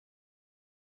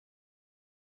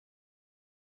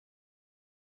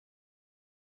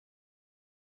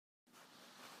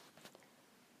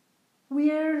We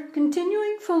are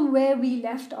continuing from where we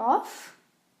left off.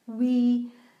 We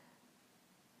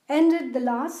ended the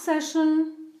last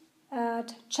session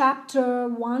at chapter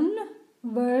 1,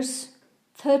 verse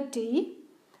 30.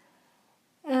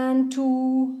 And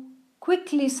to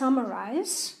quickly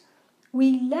summarize,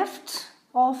 we left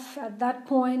off at that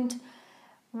point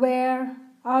where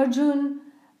Arjun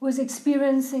was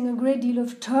experiencing a great deal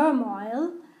of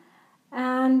turmoil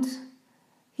and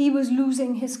he was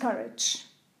losing his courage.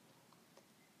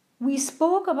 We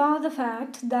spoke about the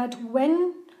fact that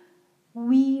when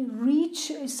we reach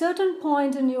a certain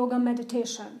point in yoga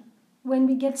meditation, when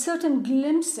we get certain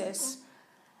glimpses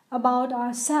about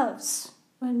ourselves,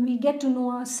 when we get to know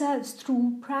ourselves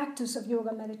through practice of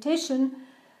yoga meditation,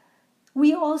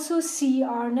 we also see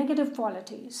our negative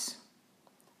qualities.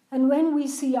 And when we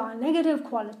see our negative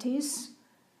qualities,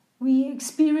 we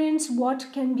experience what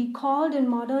can be called in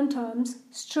modern terms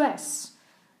stress.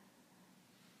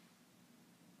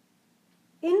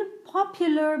 In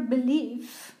popular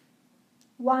belief,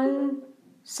 one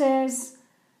says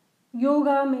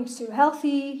yoga makes you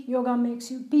healthy, yoga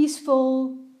makes you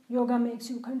peaceful, yoga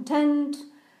makes you content,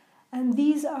 and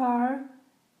these are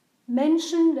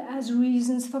mentioned as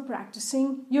reasons for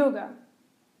practicing yoga.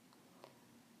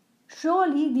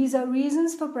 Surely these are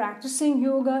reasons for practicing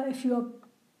yoga if you are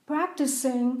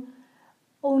practicing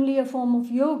only a form of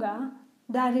yoga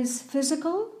that is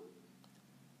physical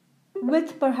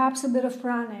with perhaps a bit of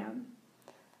pranayama.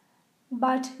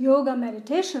 But yoga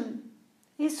meditation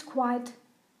is quite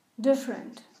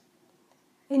different.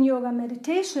 In yoga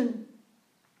meditation,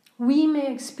 we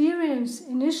may experience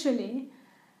initially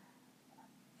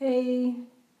a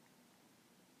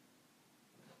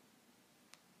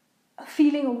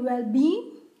feeling of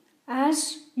well-being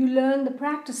as you learn the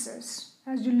practices,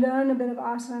 as you learn a bit of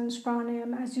asanas,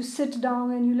 pranayama, as you sit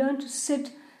down and you learn to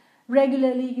sit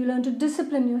regularly, you learn to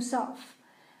discipline yourself.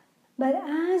 But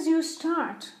as you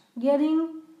start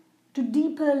getting to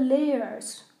deeper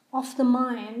layers of the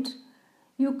mind,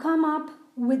 you come up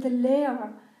with a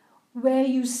layer where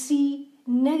you see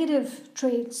negative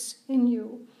traits in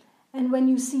you. And when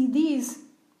you see these,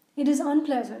 it is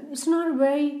unpleasant. It's not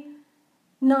very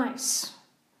nice.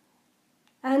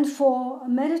 And for a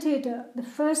meditator, the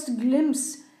first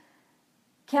glimpse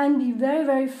can be very,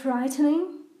 very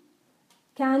frightening,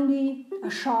 can be a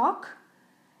shock.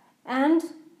 And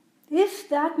if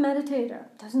that meditator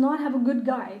does not have a good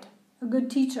guide, a good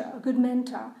teacher, a good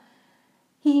mentor,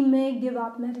 he may give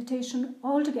up meditation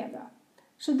altogether.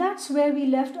 So that's where we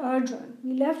left Arjun.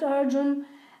 We left Arjun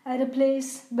at a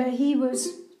place where he was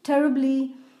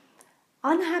terribly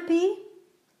unhappy,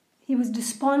 he was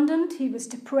despondent, he was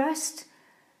depressed,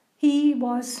 he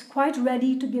was quite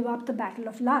ready to give up the battle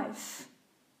of life.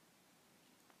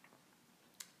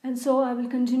 And so I will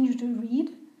continue to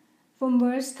read from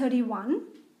verse 31.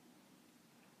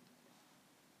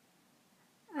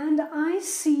 And I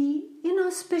see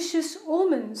inauspicious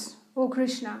omens, O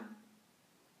Krishna,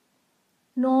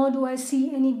 nor do I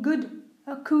see any good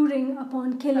occurring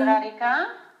upon killing. Radhika?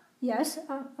 Yes,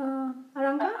 Aranka?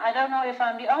 I don't know if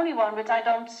I'm the only one, but I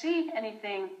don't see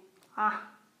anything.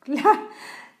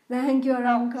 Thank you,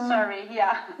 Aranka. Oh, sorry,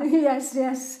 yeah.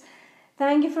 Yes.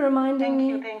 Thank you for reminding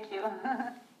me. Thank you.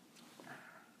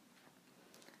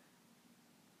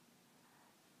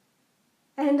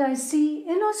 And I see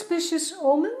inauspicious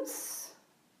omens,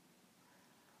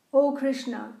 O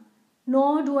Krishna,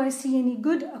 nor do I see any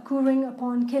good occurring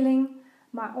upon killing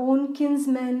my own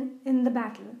kinsmen in the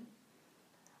battle.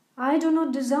 I do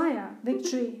not desire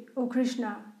victory, O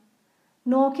Krishna,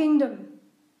 nor kingdom,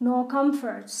 nor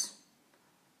comforts.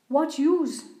 What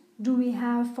use do we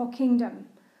have for kingdom,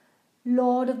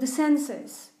 Lord of the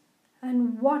senses,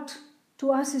 and what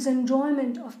to us is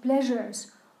enjoyment of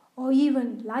pleasures, or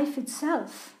even life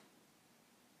itself?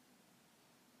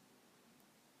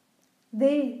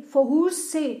 They, for whose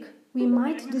sake we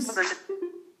might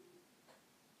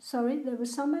Sorry, there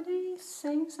was somebody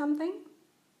saying something?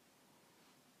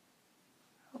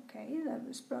 Okay, that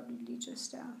was probably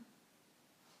just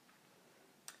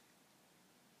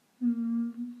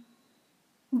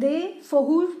They,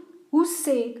 for whose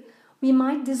sake we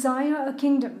might desire a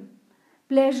kingdom,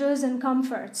 pleasures and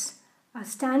comforts, are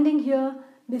standing here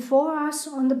before us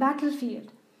on the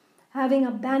battlefield, having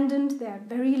abandoned their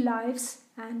very lives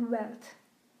and wealth.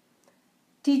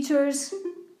 Teachers,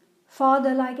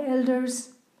 father-like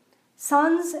elders,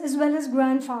 sons as well as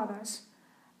grandfathers,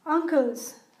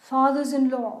 uncles,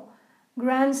 fathers-in-law,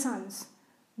 grandsons,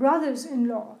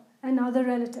 brothers-in-law, and other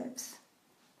relatives.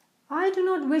 I do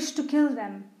not wish to kill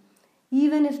them,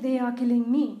 even if they are killing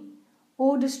me,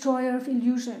 O destroyer of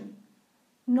illusion,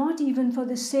 not even for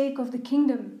the sake of the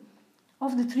kingdom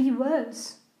of the three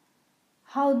worlds.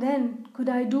 How then could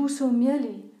I do so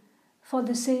merely for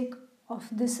the sake of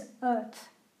this earth?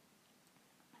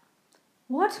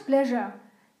 What pleasure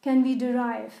can we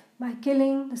derive by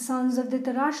killing the sons of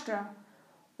Dhritarashtra,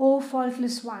 O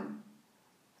faultless one?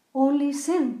 Only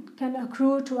sin can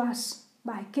accrue to us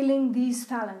by killing these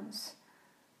felons.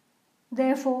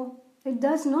 Therefore, it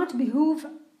does not behoove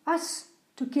us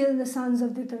to kill the sons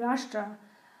of Dhritarashtra,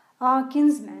 our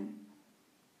kinsmen.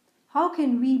 How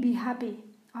can we be happy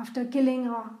after killing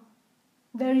our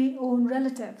very own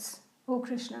relatives, O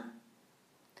Krishna?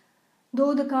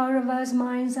 Though the Kauravas'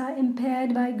 minds are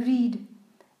impaired by greed,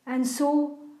 and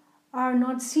so are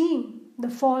not seeing the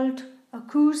fault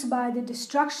accrues by the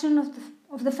destruction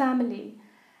of the family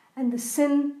and the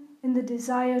sin in the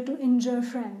desire to injure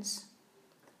friends,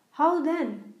 how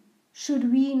then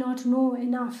should we not know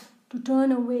enough to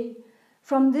turn away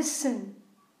from this sin,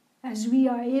 as we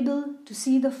are able to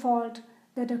see the fault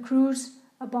that accrues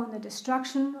upon the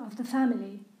destruction of the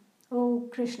family, O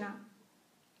Krishna?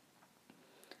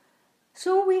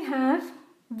 So we have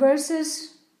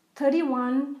verses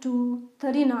 31 to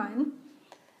 39,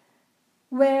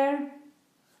 where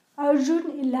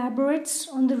Arjun elaborates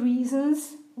on the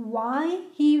reasons why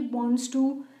he wants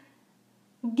to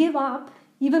give up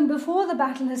even before the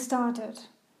battle has started.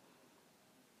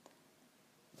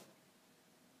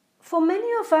 For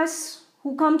many of us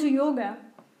who come to yoga,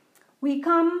 we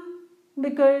come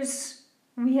because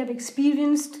we have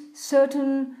experienced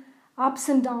certain ups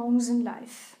and downs in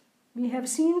life. We have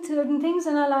seen certain things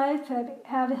in our life,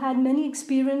 have had many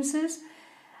experiences,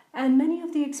 and many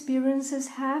of the experiences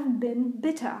have been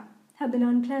bitter, have been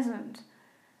unpleasant.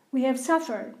 We have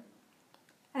suffered.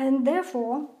 And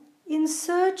therefore, in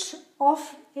search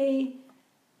of a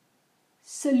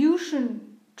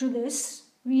solution to this,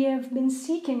 we have been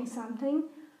seeking something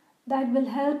that will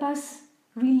help us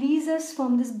release us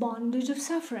from this bondage of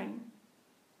suffering.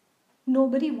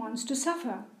 Nobody wants to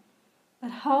suffer.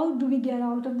 But how do we get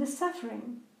out of this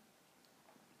suffering?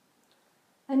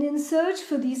 And in search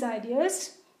for these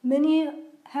ideas, many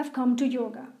have come to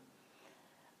yoga.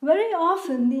 Very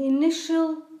often, the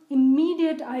initial,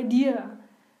 immediate idea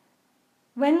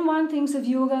when one thinks of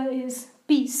yoga is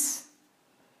peace.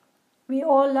 We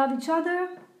all love each other,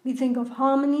 we think of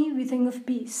harmony, we think of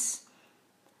peace.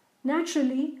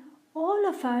 Naturally, all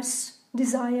of us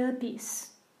desire peace.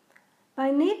 By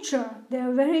nature, there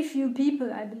are very few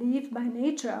people, I believe, by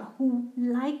nature, who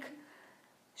like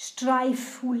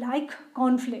strife, who like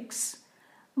conflicts.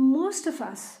 Most of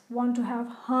us want to have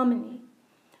harmony.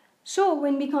 So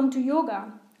when we come to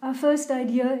yoga, our first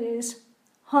idea is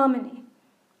harmony,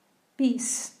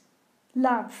 peace,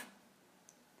 love.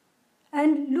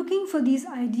 And looking for these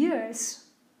ideas,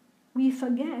 we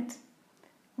forget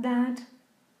that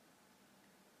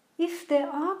if there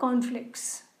are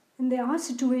conflicts, and there are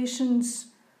situations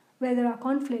where there are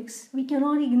conflicts, we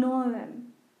cannot ignore them.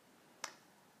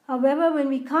 However, when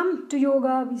we come to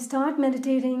yoga, we start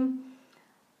meditating,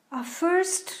 our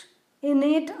first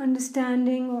innate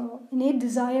understanding or innate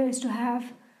desire is to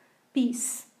have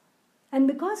peace. And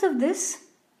because of this,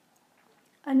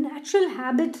 a natural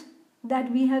habit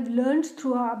that we have learned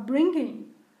through our upbringing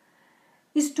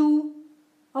is to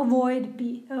avoid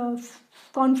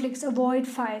conflicts, avoid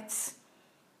fights.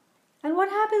 And what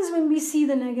happens when we see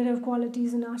the negative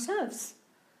qualities in ourselves?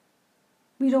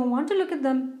 We don't want to look at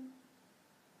them.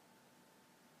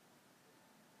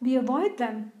 We avoid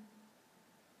them.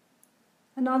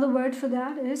 Another word for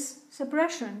that is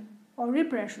suppression or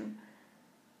repression.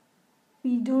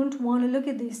 We don't want to look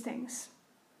at these things.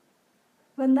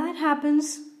 When that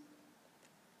happens,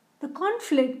 the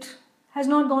conflict has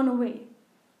not gone away.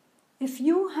 If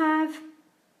you have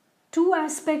two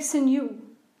aspects in you,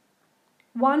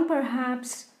 one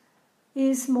perhaps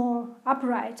is more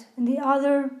upright and the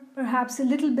other perhaps a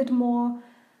little bit more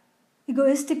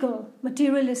egoistical,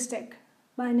 materialistic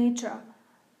by nature,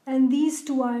 and these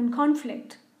two are in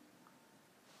conflict,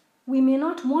 we may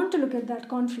not want to look at that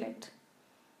conflict.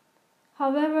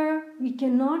 However, we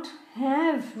cannot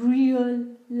have real,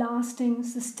 lasting,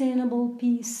 sustainable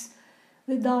peace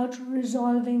without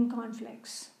resolving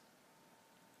conflicts.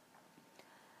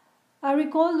 I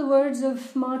recall the words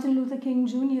of Martin Luther King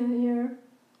Jr. here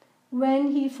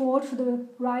when he fought for the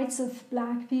rights of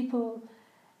black people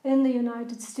in the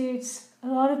United States. A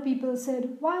lot of people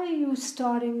said, "Why are you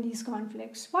starting these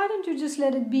conflicts? Why don't you just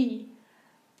let it be?"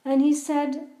 And he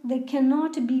said, "There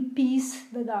cannot be peace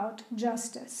without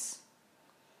justice."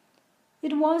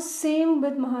 It was same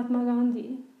with Mahatma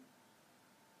Gandhi.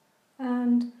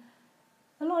 And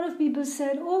a lot of people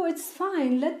said, "Oh, it's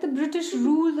fine. Let the British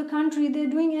rule the country.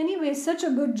 They're doing anyway such a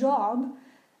good job.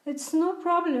 It's no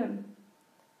problem."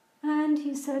 And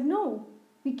he said, no,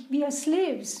 we are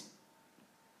slaves.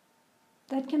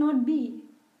 That cannot be.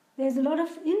 There's a lot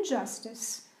of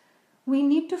injustice. We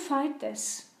need to fight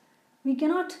this. We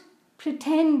cannot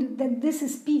pretend that this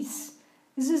is peace.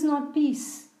 This is not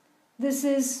peace. This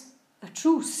is a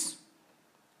truce.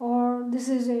 Or this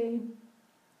is a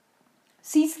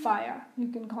ceasefire, you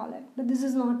can call it. But this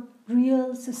is not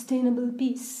real, sustainable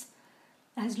peace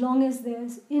as long as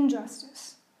there's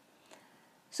injustice.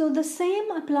 So the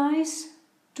same applies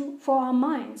for our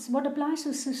minds. What applies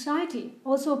to society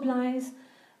also applies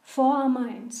for our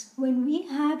minds. When we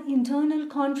have internal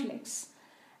conflicts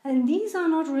and these are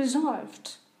not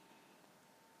resolved,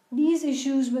 these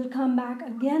issues will come back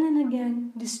again and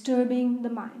again, disturbing the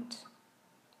mind,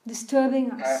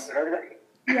 disturbing us.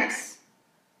 Yes.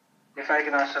 If I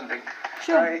can ask something.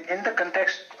 Sure. In the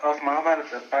context of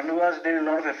Mahabharata, Pandavas did a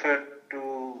lot of effort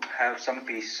to have some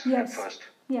peace at first.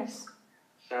 Yes.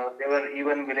 So they were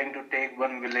even willing to take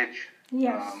one village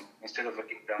instead of a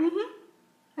kingdom. Mm-hmm.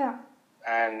 Yeah.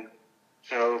 And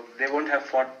so they wouldn't have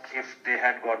fought if they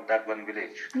had got that one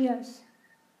village. Yes.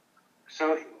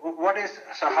 So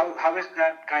how is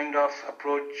that kind of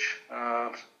approach,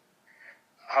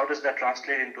 how does that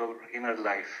translate into our inner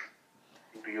life,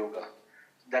 into yoga?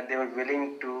 That they were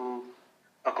willing to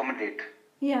accommodate.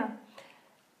 Yeah.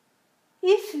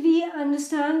 If we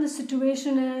understand the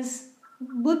situation as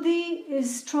Buddhi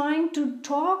is trying to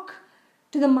talk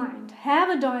to the mind, have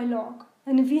a dialogue,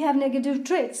 and if we have negative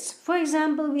traits, for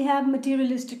example, we have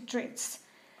materialistic traits,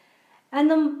 and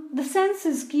the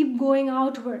senses keep going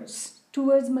outwards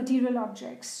towards material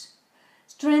objects,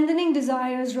 strengthening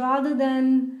desires rather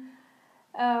than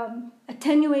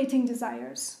attenuating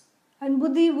desires. And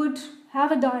Buddhi would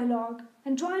have a dialogue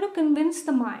and try to convince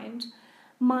the mind,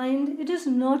 it is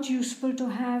not useful to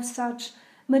have such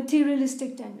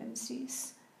materialistic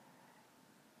tendencies.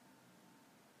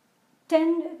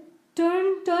 Turn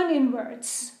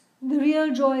inwards. The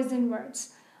real joy is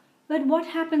inwards. But what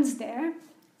happens there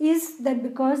is that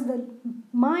because the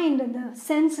mind and the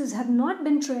senses have not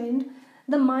been trained,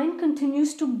 the mind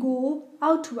continues to go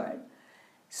outward.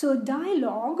 So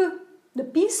dialogue, the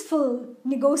peaceful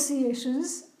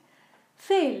negotiations,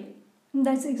 fail. And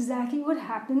that's exactly what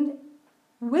happened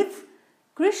with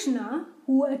Krishna,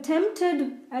 who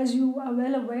attempted, as you are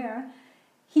well aware,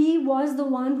 he was the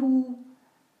one who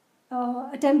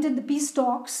attempted the peace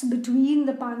talks between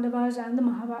the Pandavas and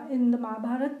in the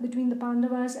Mahabharata, between the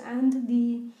Pandavas and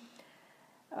the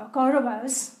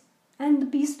Kauravas, and the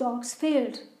peace talks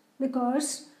failed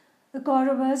because the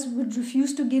Kauravas would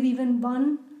refuse to give even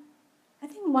 1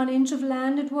 inch of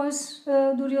land, it was,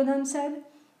 Duryodhan said.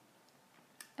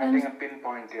 I think a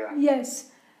pinpoint, yeah.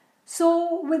 Yes.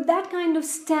 So with that kind of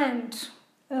stand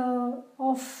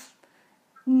of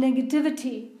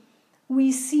negativity,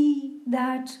 we see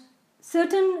that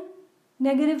certain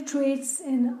negative traits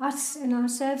in us, in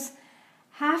ourselves,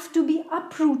 have to be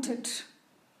uprooted.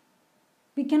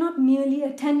 We cannot merely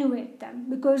attenuate them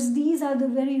because these are the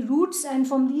very roots, and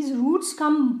from these roots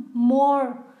come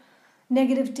more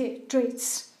negative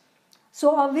traits.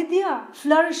 So avidya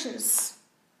flourishes.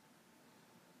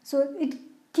 So it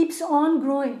keeps on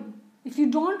growing if you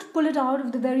don't pull it out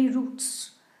of the very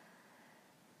roots.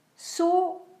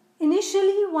 So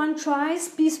initially one tries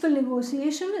peaceful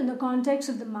negotiation in the context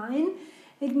of the mind.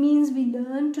 It means we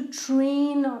learn to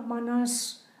train our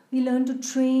manas, we learn to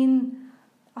train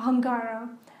ahankara.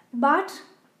 But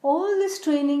all this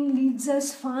training leads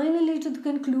us finally to the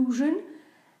conclusion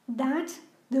that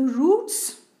the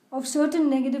roots of certain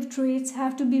negative traits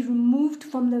have to be removed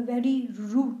from the very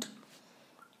root.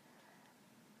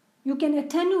 You can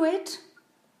attenuate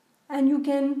and you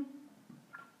can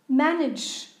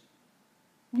manage.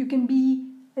 You can be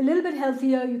a little bit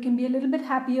healthier, you can be a little bit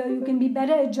happier, you can be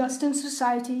better adjusted in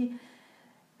society.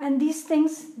 And these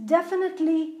things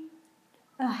definitely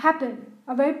happen,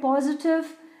 are very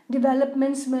positive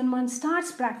developments when one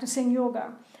starts practicing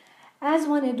yoga. As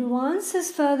one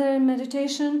advances further in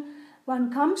meditation,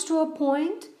 one comes to a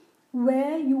point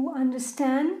where you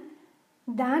understand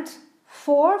that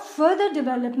for further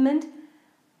development,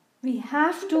 we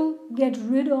have to get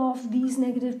rid of these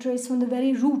negative traits from the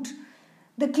very root.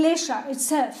 The klesha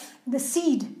itself, the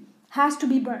seed, has to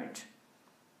be burnt.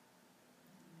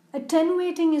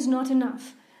 Attenuating is not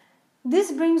enough.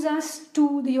 This brings us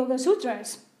to the Yoga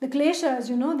Sutras. The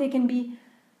kleshas, they can be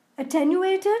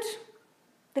attenuated.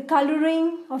 The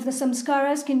coloring of the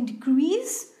samskaras can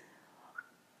decrease.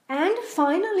 And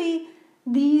finally,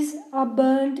 these are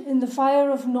burned in the fire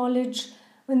of knowledge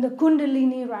when the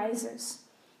kundalini rises.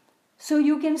 So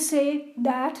you can say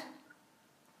that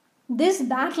this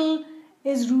battle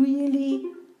is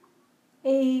really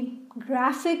a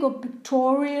graphic or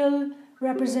pictorial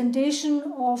representation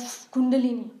of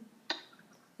Kundalini.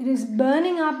 It is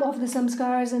burning up of the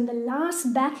samskaras in the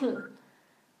last battle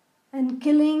and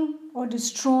killing or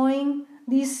destroying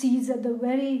these seeds at the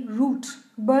very root,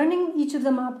 burning each of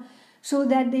them up so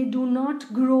that they do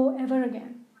not grow ever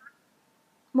again.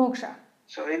 Moksha.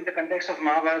 So in the context of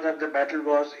Mahabharata, the battle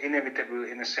was inevitable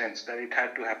in a sense, that it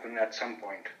had to happen at some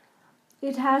point.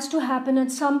 It has to happen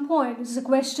at some point. It's a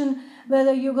question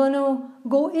whether you're going to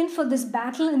go in for this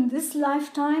battle in this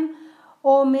lifetime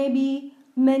or maybe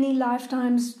many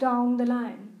lifetimes down the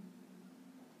line.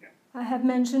 Yeah. I have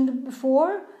mentioned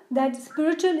before that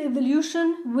spiritual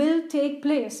evolution will take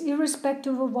place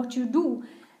irrespective of what you do.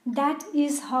 That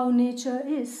is how nature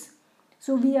is.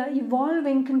 So we are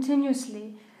evolving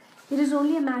continuously. It is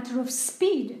only a matter of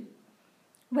speed.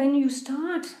 When you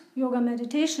start yoga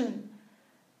meditation,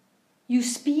 you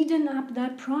speeden up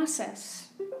that process.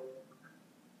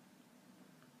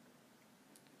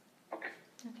 Okay.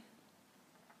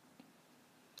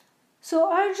 So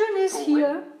Arjun is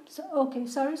here.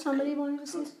 Sorry, somebody wanted to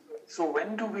say. So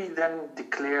when do we then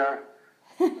declare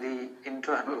the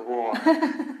internal war?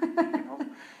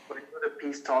 When do the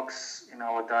peace talks in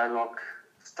our dialogue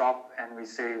stop and we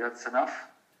say that's enough?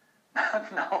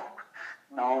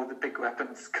 now the big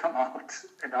weapons come out.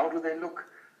 And how do they look?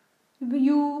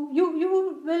 You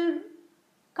will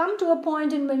come to a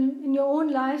point in your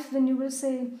own life when you will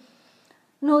say,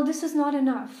 no, this is not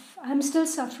enough. I'm still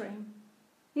suffering.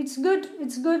 It's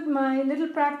good. My little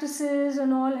practices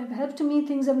and all have helped me.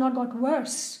 Things have not got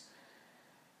worse.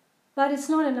 But it's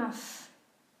not enough.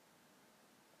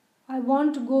 I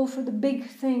want to go for the big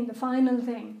thing, the final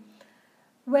thing.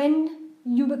 When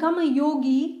you become a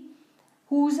yogi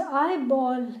whose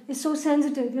eyeball is so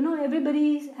sensitive,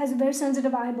 everybody has a very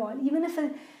sensitive eyeball. Even if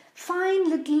a fine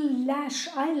little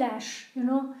eyelash,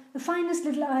 the finest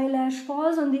little eyelash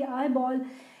falls on the eyeball,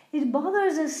 it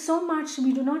bothers us so much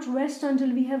we do not rest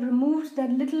until we have removed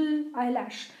that little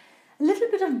eyelash. A little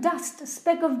bit of dust, a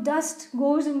speck of dust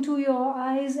goes into your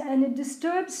eyes and it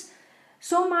disturbs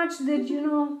so much that,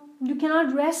 you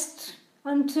cannot rest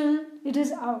until it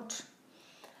is out.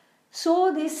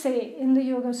 So they say in the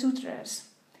Yoga Sutras,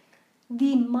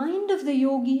 the mind of the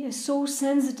yogi is so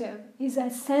sensitive, is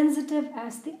as sensitive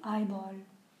as the eyeball.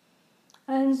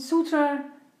 And Sutra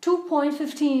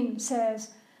 2.15 says,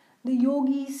 the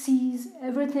yogi sees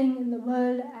everything in the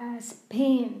world as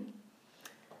pain.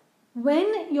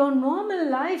 When your normal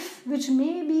life, which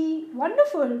may be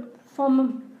wonderful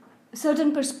from a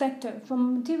certain perspective, from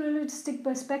a materialistic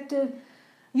perspective,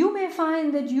 you may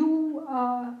find that you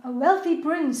are a wealthy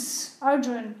prince,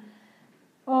 Arjun,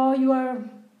 or you are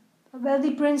a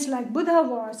wealthy prince like Buddha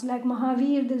was, like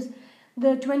Mahavir,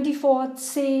 the 24th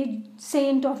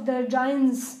saint of the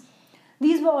giants.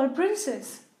 These were all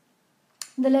princes.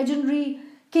 The legendary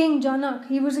King Janak,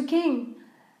 he was a king.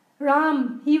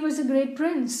 Ram, he was a great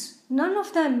prince. None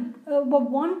of them were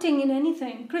wanting in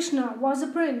anything. Krishna was a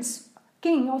prince,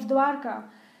 king of Dwarka.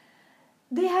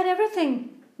 They had everything.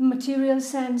 Material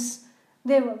sense.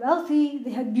 They were wealthy,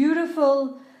 they had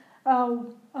beautiful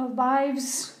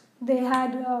wives, they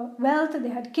had wealth, they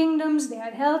had kingdoms, they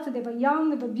had health, they were young,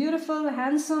 they were beautiful,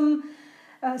 handsome,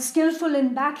 skillful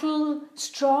in battle,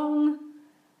 strong.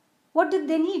 What did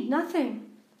they need? Nothing.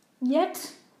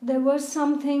 Yet there was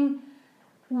something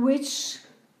which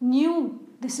knew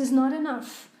this is not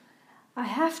enough. I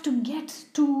have to get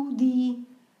to the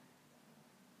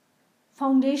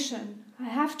foundation. I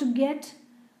have to get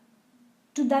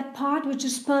to that part which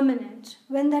is permanent.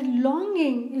 When that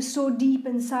longing is so deep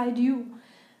inside you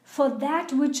for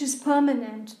that which is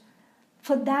permanent,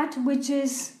 for that which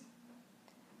is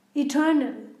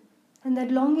eternal, and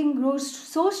that longing grows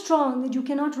so strong that you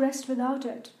cannot rest without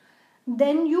it,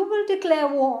 then you will declare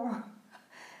war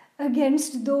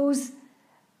against those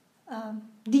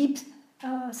deep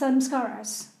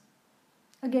samskaras,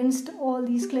 against all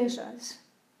these kleshas.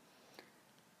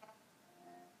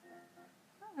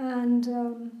 And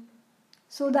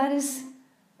so that is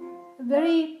a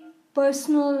very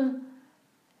personal,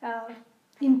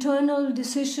 internal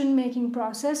decision-making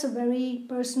process, a very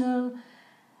personal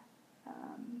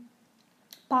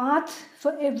path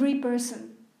for every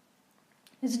person.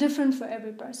 It's different for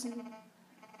every person.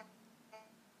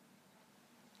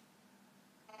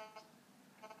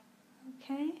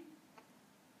 Okay?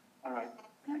 All right,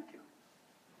 thank you.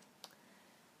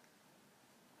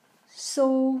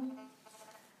 So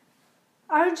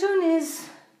Arjun is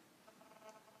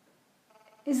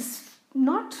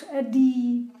not at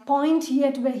the point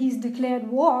yet where he's declared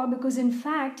war, because in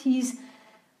fact he's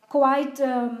quite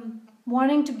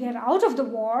wanting to get out of the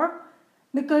war,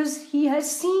 because he has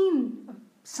seen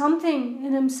something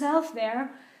in himself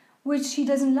there which he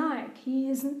doesn't like.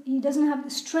 He doesn't have the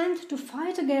strength to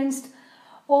fight against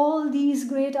all these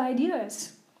great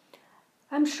ideas.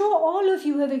 I'm sure all of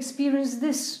you have experienced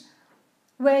this,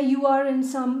 where you are in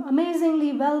some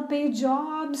amazingly well-paid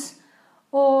jobs,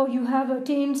 or you have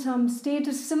attained some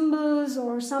status symbols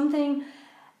or something,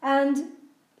 and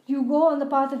you go on the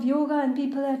path of yoga and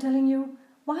people are telling you,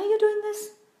 why are you doing this?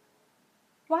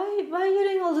 Why are you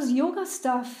doing all this yoga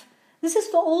stuff? This is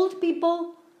for old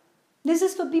people. This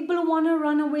is for people who want to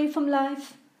run away from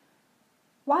life.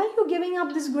 Why are you giving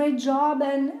up this great job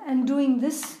and doing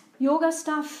this yoga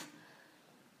stuff?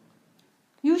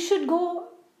 You should go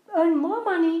earn more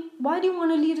money. Why do you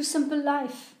want to lead a simple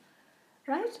life?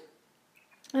 Right?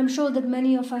 I'm sure that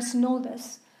many of us know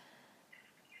this.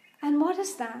 And what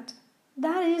is that?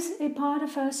 That is a part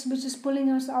of us which is pulling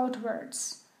us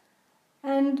outwards.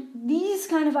 And these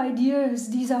kind of ideas,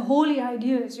 these are holy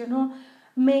ideas,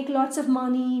 make lots of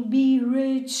money, be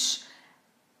rich,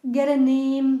 get a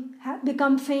name,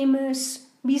 become famous,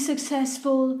 be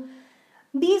successful.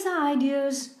 These are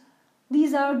ideas,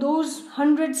 these are those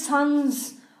 100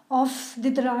 sons of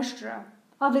Dhritarashtra,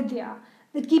 avidya,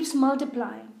 that keeps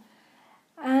multiplying.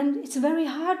 And it's very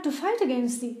hard to fight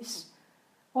against these.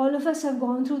 All of us have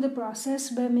gone through the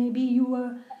process where maybe you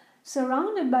were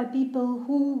surrounded by people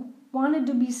who wanted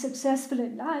to be successful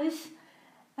in life,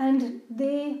 and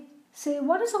they say,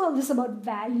 what is all this about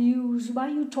values? Why are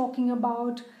you talking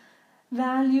about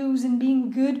values and being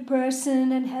a good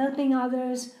person and helping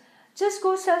others? Just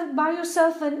go buy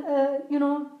yourself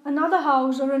another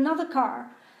house or another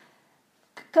car.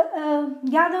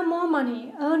 Gather more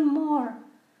money, earn more.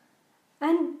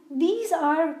 And these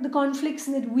are the conflicts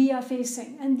that we are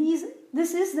facing. And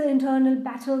this is the internal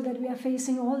battle that we are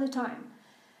facing all the time.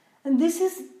 And these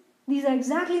are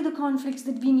exactly the conflicts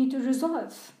that we need to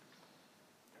resolve.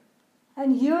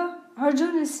 And here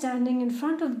Arjuna is standing in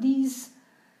front of these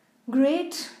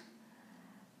great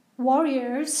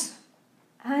warriors,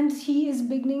 and he is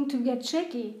beginning to get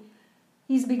shaky.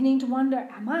 He's beginning to wonder,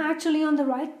 am I actually on the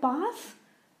right path?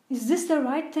 Is this the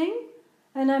right thing?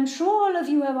 And I'm sure all of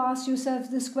you have asked yourselves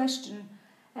this question.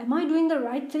 Am I doing the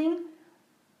right thing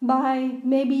by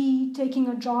maybe taking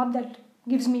a job that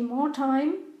gives me more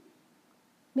time?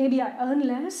 Maybe I earn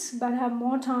less, but have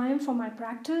more time for my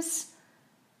practice.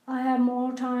 I have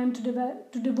more time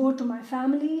to devote to my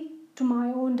family, to my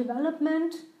own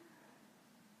development.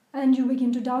 And you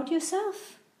begin to doubt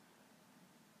yourself.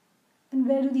 And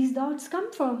where do these doubts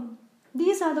come from?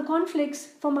 These are the conflicts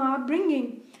from our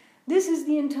upbringing. This is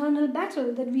the internal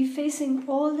battle that we're facing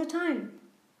all the time.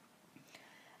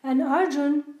 And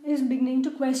Arjuna is beginning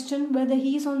to question whether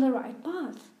he is on the right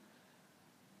path.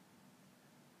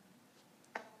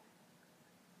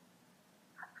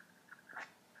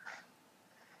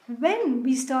 When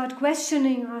we start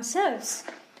questioning ourselves,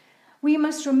 we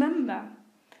must remember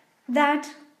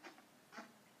that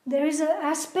there is an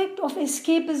aspect of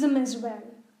escapism as well.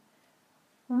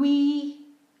 We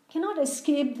cannot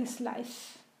escape this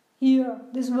life here,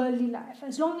 this worldly life.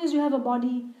 As long as you have a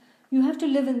body, you have to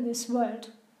live in this world,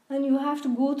 and you have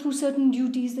to go through certain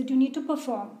duties that you need to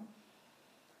perform.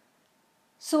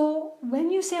 So when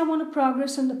you say, I want to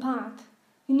progress on the path,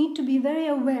 you need to be very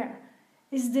aware.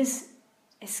 Is this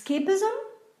escapism,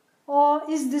 or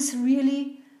is this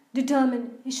really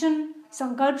determination,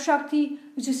 sankalp shakti,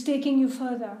 which is taking you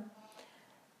further?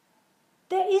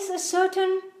 There is a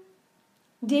certain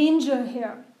danger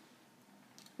here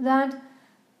that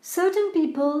certain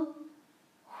people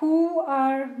who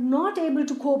are not able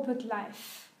to cope with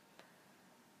life,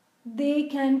 they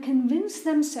can convince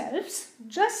themselves,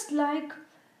 just like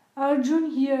Arjuna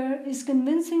here is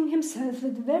convincing himself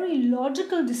with very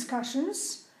logical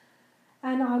discussions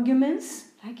and arguments.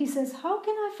 Like he says, how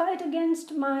can I fight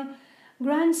against my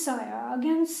grandsire,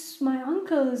 against my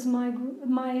uncles, my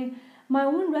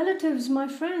own relatives, my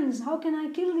friends? How can I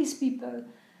kill these people?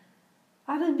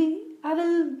 I will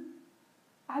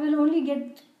only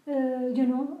get,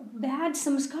 bad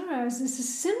samskaras. This is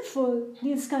sinful,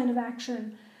 this kind of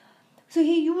action. So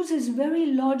he uses very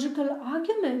logical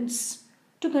arguments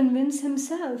to convince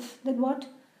himself that what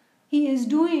he is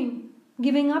doing,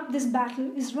 giving up this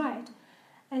battle, is right.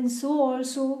 And so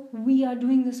also we are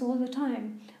doing this all the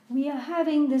time. We are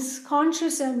having this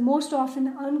conscious and most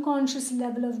often unconscious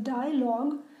level of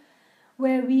dialogue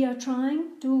where we are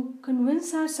trying to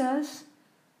convince ourselves,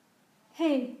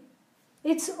 hey,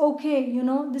 it's okay,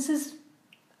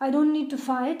 I don't need to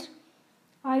fight.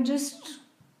 I just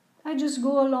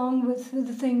go along with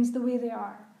the things the way they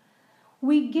are.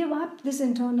 We give up this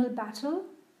internal battle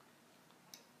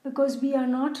because we are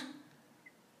not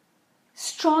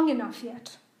strong enough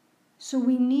yet. So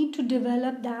we need to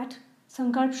develop that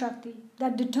Sankalp Shakti,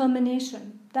 that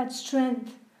determination, that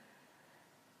strength.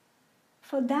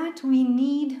 For that we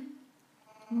need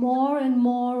more and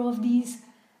more of these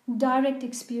direct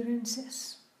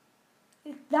experiences.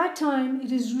 At that time,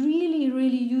 it is really,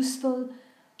 really useful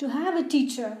to have a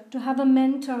teacher, to have a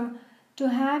mentor, to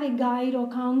have a guide or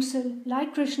counsel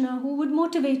like Krishna who would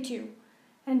motivate you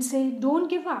and say, don't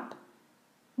give up.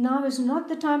 Now is not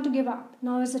the time to give up.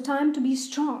 Now is the time to be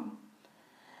strong.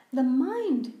 The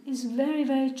mind is very,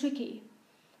 very tricky.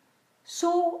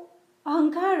 So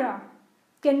Ahankara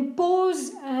can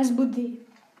pose as Buddhi.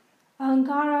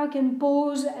 Ahankara can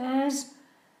pose as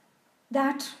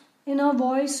that inner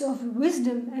voice of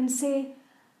wisdom and say,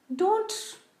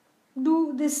 don't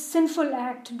do this sinful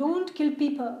act, don't kill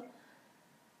people,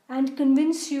 and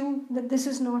convince you that this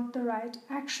is not the right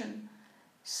action.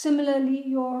 Similarly,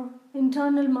 your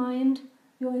internal mind,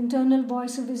 your internal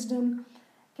voice of wisdom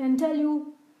can tell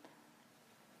you,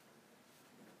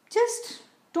 just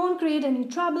don't create any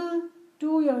trouble,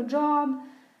 do your job,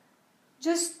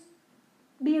 just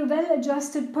be a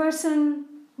well-adjusted person,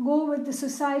 go with the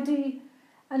society.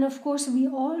 And of course, we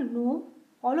all know,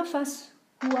 all of us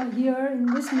who are here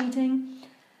in this meeting,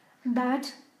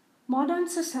 that modern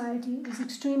society is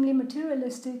extremely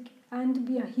materialistic, and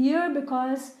we are here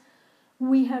because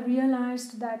we have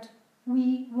realized that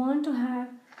we want to have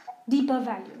deeper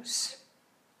values.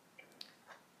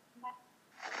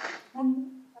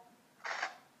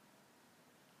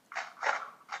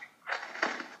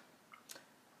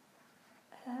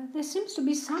 There seems to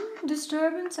be some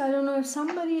disturbance. I don't know if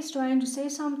somebody is trying to say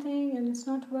something and it's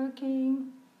not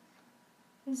working.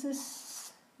 Is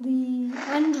this the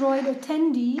Android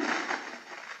attendee?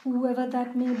 Whoever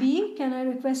that may be, can I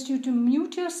request you to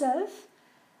mute yourself?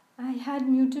 I had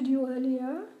muted you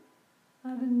earlier.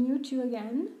 I will mute you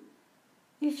again.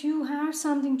 If you have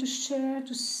something to share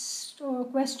or a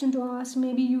question to ask,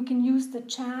 maybe you can use the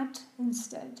chat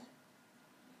instead.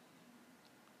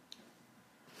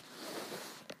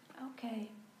 Okay.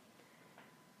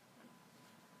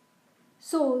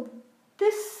 So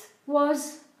this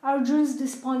was Arjun's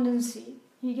despondency.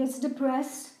 He gets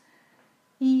depressed.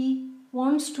 He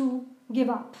wants to give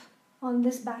up on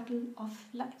this battle of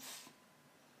life.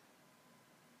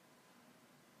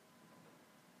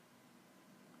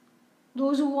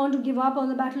 Those who want to give up on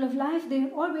the battle of life, they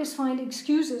always find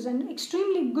excuses and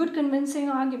extremely good convincing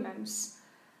arguments.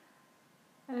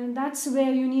 And that's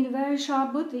where you need a very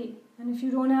sharp buddhi. And if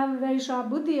you don't have a very sharp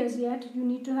buddhi as yet, you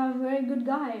need to have a very good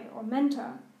guide or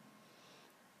mentor.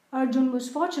 Arjun was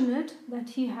fortunate that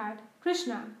he had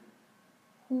Krishna,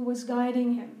 who was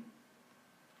guiding him.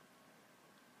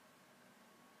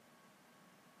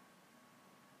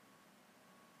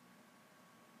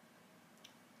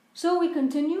 So we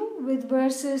continue with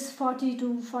verses 40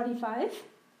 to 45.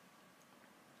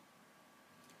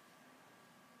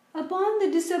 Upon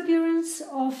the disappearance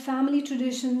of family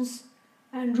traditions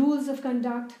and rules of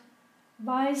conduct,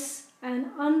 vice and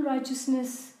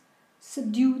unrighteousness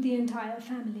subdue the entire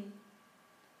family.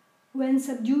 When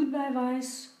subdued by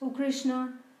vice, O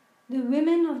Krishna, the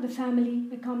women of the family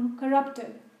become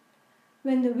corrupted.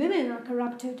 When the women are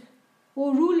corrupted,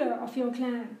 O ruler of your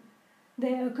clan,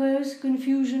 there occurs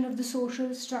confusion of the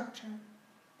social structure.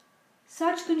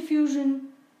 Such confusion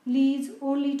leads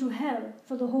only to hell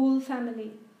for the whole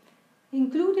family,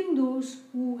 including those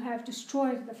who have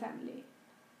destroyed the family.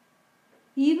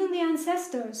 Even the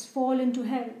ancestors fall into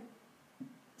hell,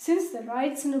 since the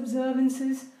rites and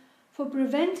observances for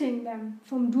preventing them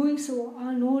from doing so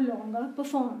are no longer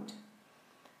performed.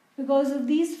 Because of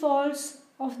these faults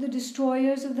of the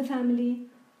destroyers of the family,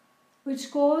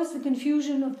 which cause the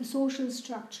confusion of the social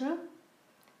structure,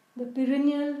 the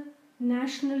perennial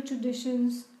national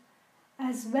traditions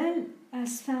as well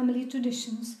as family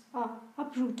traditions are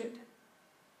uprooted.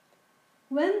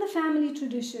 When the family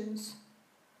traditions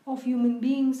of human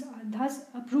beings are thus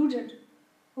uprooted,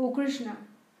 O Krishna,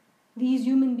 these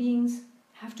human beings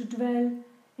have to dwell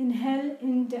in hell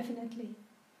indefinitely.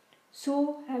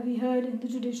 So have we heard in the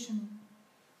tradition.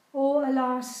 O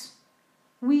alas,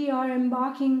 we are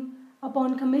embarking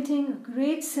upon committing a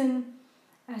great sin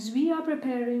as we are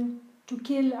preparing to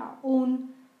kill our own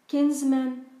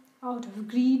kinsmen out of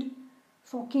greed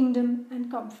for kingdom and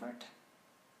comfort.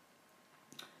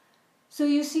 So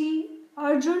you see,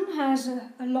 Arjun has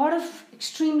a lot of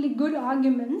extremely good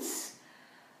arguments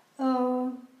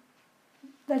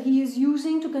that he is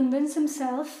using to convince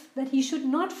himself that he should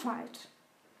not fight.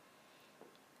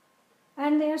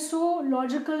 And they are so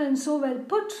logical and so well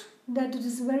put that it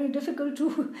is very difficult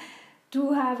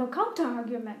to have a counter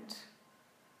argument.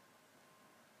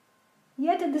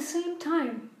 Yet at the same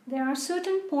time, there are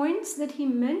certain points that he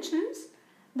mentions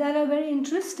that are very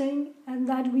interesting and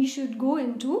that we should go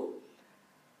into,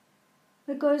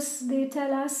 because they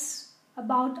tell us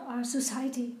about our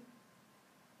society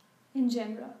in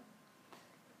general.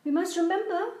 We must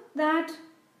remember that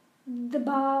the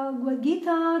Bhagavad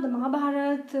Gita, the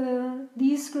Mahabharata,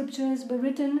 these scriptures were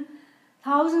written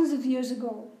thousands of years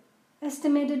ago.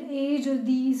 Estimated age of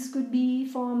these could be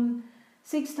from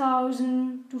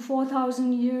 6,000 to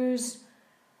 4,000 years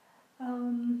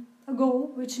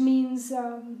ago, which means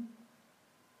the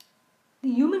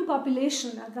human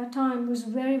population at that time was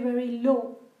very, very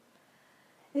low.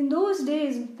 In those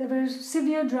days, there were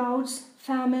severe droughts,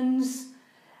 famines,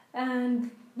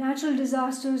 and natural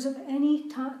disasters of any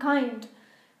kind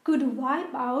could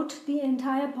wipe out the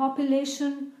entire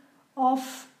population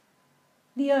of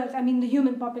the earth, the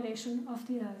human population of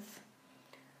the earth.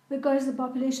 Because the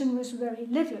population was very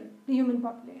little, the human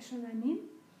population,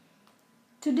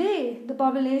 Today, the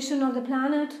population of the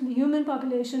planet, the human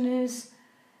population, is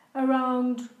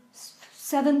around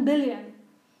 7 billion.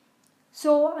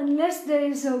 So unless there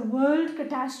is a world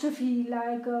catastrophe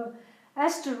like an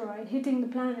asteroid hitting the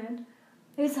planet,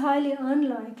 it's highly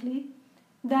unlikely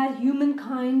that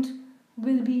humankind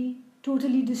will be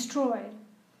totally destroyed.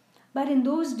 But in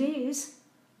those days,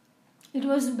 it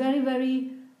was very,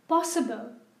 very possible.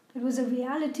 It was a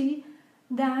reality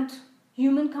that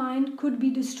humankind could be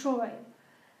destroyed.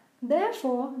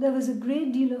 Therefore, there was a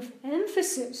great deal of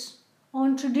emphasis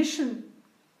on tradition,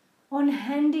 on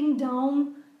handing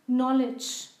down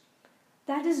knowledge.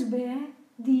 That is where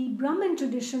the Brahmin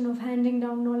tradition of handing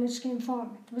down knowledge came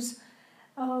from. It was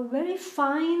a very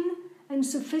fine and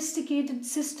sophisticated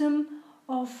system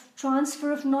of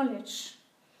transfer of knowledge,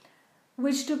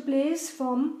 which took place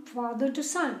from father to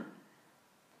son.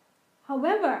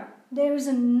 However, there is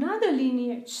another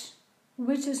lineage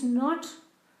which is not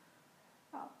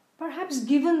perhaps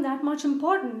given that much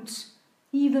importance,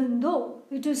 even though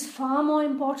it is far more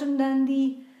important than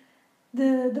the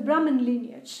Brahmin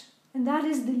lineage, and that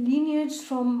is the lineage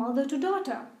from mother to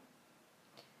daughter.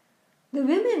 The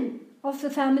women of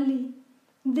the family,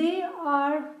 they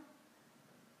are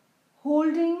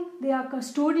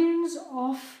custodians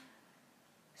of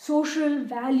social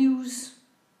values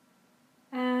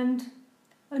and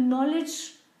a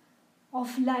knowledge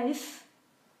of life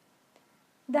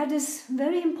that is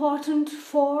very important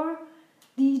for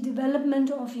the development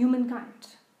of humankind.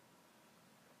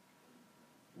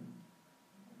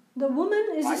 The woman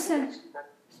is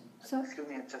Excuse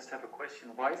me, I just have a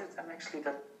question. Why is it then actually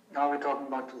that now we're talking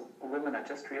about women? I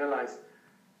just realized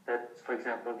that, for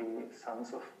example, the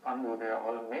sons of Pandu, they are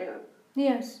all male.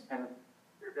 Yes. And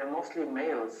they're mostly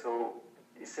male, so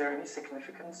is there any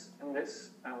significance in this?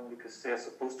 Because they're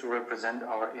supposed to represent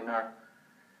our inner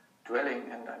dwelling,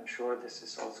 and I'm sure this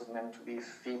is also meant to be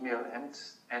female and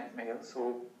male,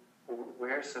 so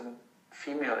where's the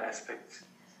female aspect?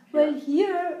 Well,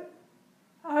 here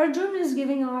Arjun is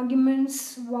giving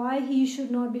arguments why he should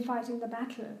not be fighting the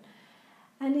battle.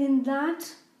 And in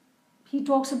that, he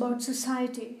talks about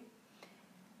society.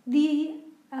 The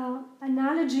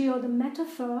analogy or the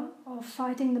metaphor of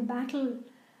fighting the battle,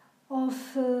 of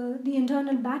the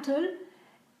internal battle,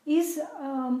 is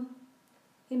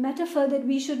a metaphor that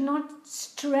we should not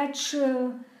stretch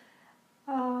too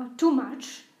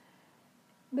much,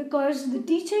 because the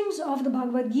teachings of the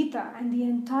Bhagavad Gita and the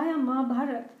entire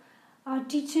Mahabharata are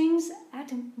teachings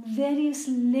at various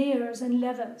layers and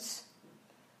levels.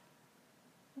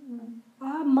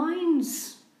 Our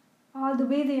minds are the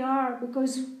way they are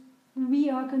because we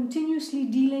are continuously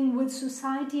dealing with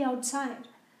society outside.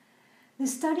 The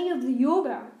study of the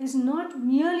yoga is not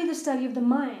merely the study of the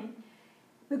mind,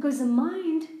 because the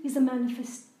mind is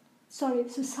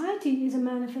society is a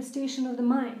manifestation of the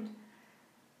mind.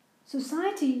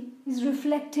 Society is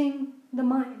reflecting the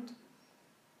mind.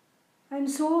 And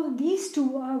so these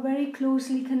two are very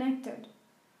closely connected.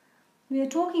 We are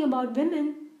talking about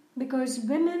women because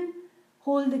women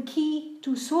hold the key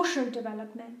to social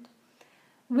development.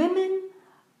 Women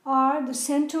are the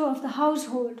center of the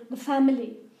household, the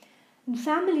family. And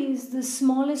family is the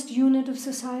smallest unit of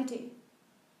society.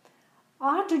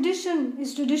 Our tradition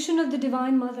is tradition of the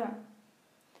Divine Mother.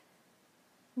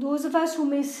 Those of us who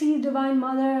may see Divine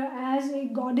Mother as a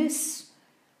goddess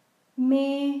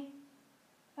may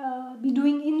be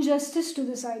doing injustice to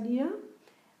this idea,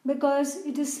 because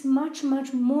it is much,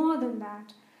 much more than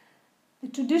that. The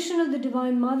tradition of the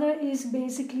Divine Mother is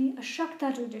basically a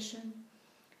Shakta tradition,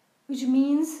 which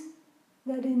means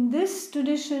that in this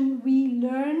tradition we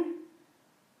learn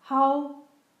how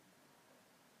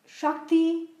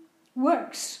Shakti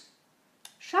works.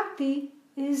 Shakti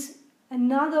is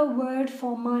another word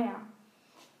for Maya.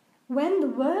 When the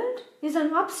world is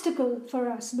an obstacle for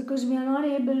us because we are not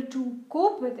able to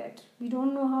cope with it, we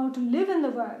don't know how to live in the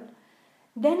world,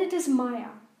 then it is Maya.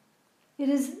 It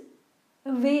is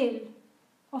a veil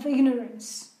of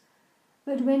ignorance.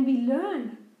 But when we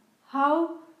learn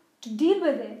how to deal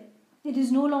with it, it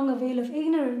is no longer a veil of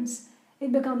ignorance.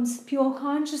 It becomes pure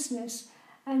consciousness,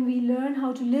 and we learn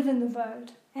how to live in the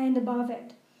world and above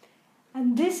it.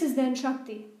 And this is then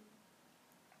Shakti.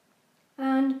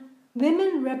 And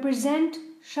women represent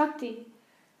Shakti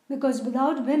because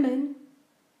without women,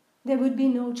 there would be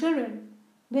no children.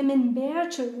 Women bear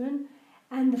children,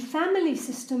 and the family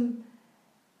system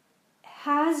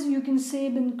has, you can say,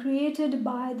 been created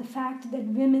by the fact that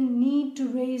women need to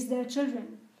raise their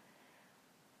children.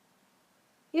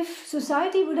 If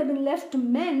society would have been left to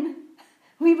men,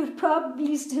 we would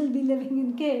probably still be living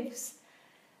in caves.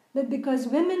 But because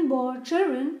women bore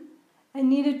children and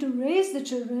needed to raise the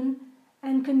children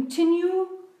and continue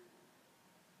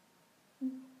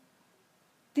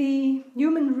the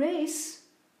human race,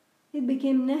 it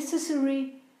became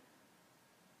necessary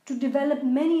to develop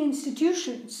many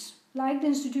institutions, like the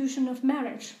institution of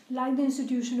marriage, like the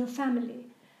institution of family.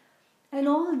 And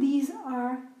all these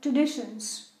are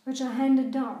traditions which are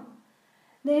handed down.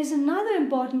 There is another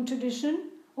important tradition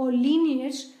or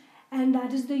lineage, and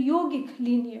that is the yogic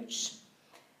lineage.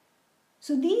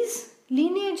 So these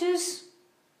lineages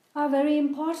are very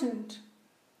important.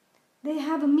 They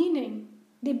have a meaning.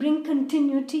 They bring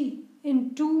continuity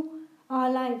into our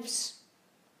lives.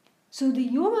 So the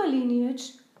yoga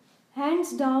lineage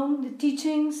hands down the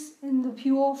teachings in the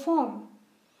pure form.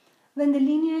 When the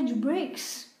lineage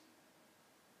breaks,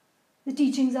 the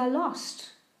teachings are lost.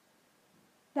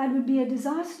 That would be a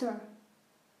disaster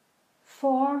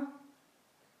for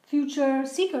future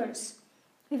seekers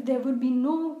if there would be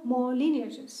no more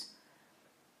lineages.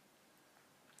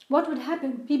 What would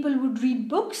happen? People would read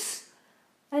books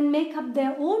and make up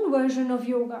their own version of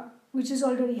yoga, which is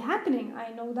already happening.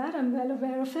 I know that, I'm well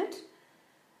aware of it.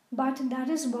 But that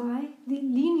is why the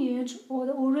lineage or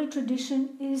the oral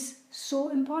tradition is so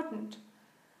important.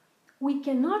 We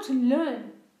cannot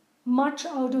learn much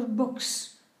out of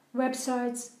books,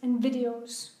 websites, and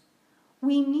videos.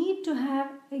 We need to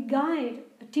have a guide,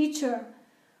 a teacher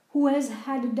who has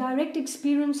had a direct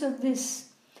experience of this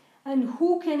and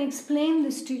who can explain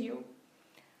this to you.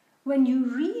 When you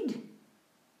read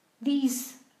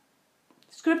these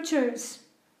scriptures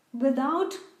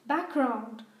without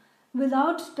background,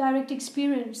 without direct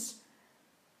experience,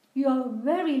 you are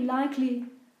very likely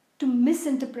to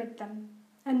misinterpret them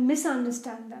and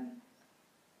misunderstand them,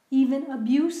 even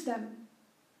abuse them.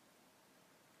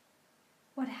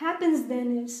 What happens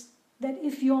then is that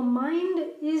if your mind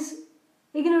is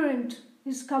ignorant,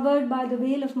 is covered by the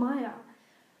veil of Maya,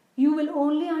 you will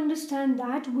only understand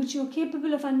that which you are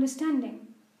capable of understanding.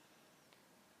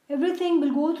 Everything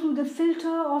will go through the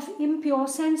filter of impure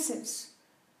senses.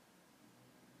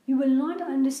 You will not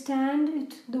understand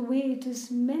it the way it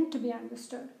is meant to be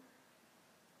understood.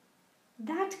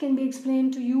 That can be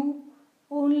explained to you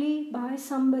only by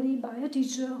somebody, by a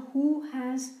teacher who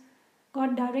has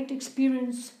got direct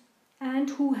experience and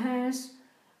who has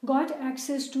got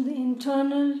access to the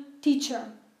internal teacher,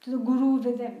 to the guru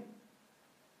within.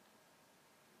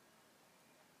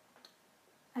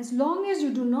 As long as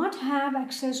you do not have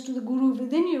access to the guru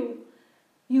within you,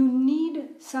 you need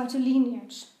such a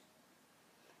lineage.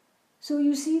 So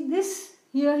you see this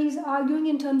here, he's arguing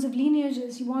in terms of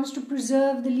lineages. He wants to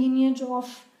preserve the lineage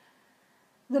of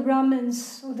the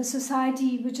Brahmins or the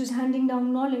society which is handing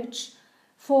down knowledge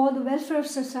for the welfare of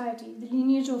society, the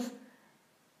lineage of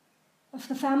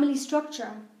the family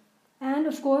structure. And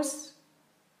of course,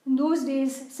 in those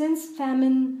days, since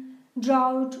famine,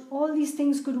 drought, all these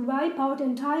things could wipe out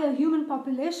entire human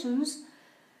populations,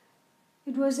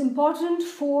 it was important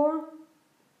for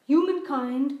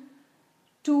humankind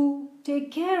to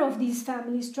take care of these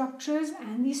family structures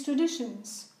and these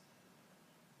traditions.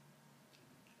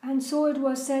 And so it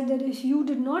was said that if you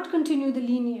did not continue the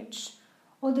lineage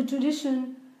or the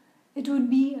tradition, it would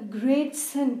be a great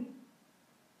sin.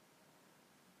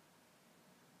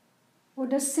 What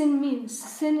does sin mean?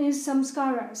 Sin is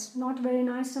samskaras, not very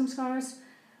nice samskaras.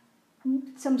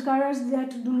 Samskaras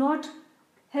that do not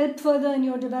help further in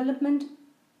your development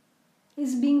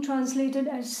is being translated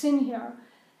as sin here.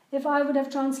 If I would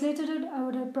have translated it, I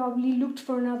would have probably looked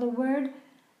for another word.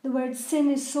 The word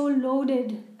sin is so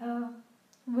loaded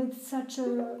with such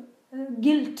a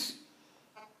guilt.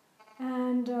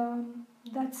 And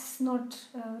that's not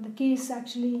the case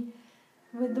actually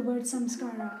with the word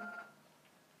samskara.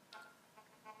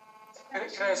 Can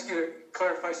I ask you to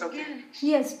clarify something?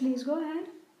 Yes, please, go ahead.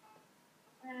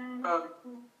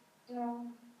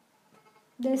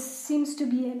 There seems to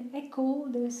be an echo.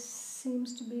 There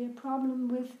seems to be a problem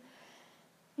with.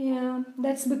 Yeah,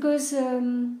 that's because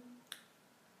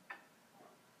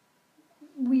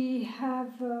we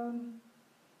have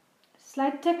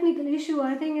slight technical issue.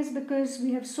 I think is because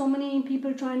we have so many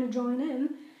people trying to join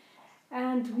in,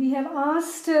 and we have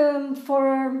asked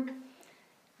for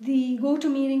the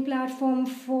GoToMeeting platform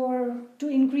to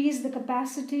increase the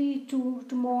capacity to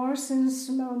more, since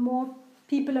more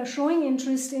people are showing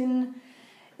interest in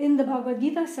the Bhagavad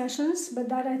Gita sessions, but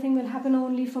that I think will happen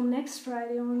only from next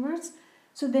Friday onwards.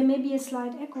 So there may be a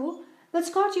slight echo. But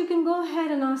Scott, you can go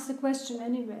ahead and ask the question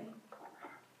anyway.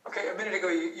 Okay, a minute ago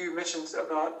you mentioned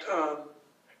about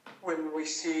when we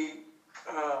see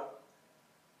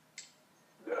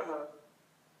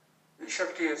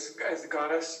Shakti as the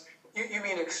goddess. You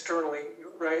mean externally,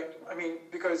 right? I mean,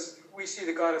 because we see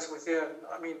the goddess within.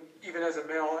 I mean, even as a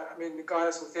male, I mean, the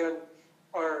goddess within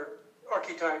are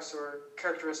archetypes or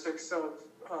characteristics of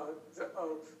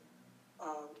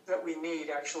that we need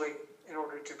actually in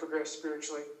order to progress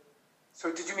spiritually.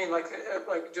 So, did you mean like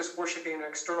just worshiping an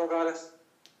external goddess?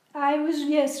 I was,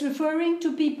 yes, referring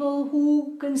to people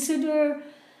who consider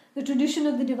the tradition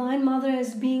of the Divine Mother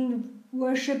as being the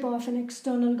worship of an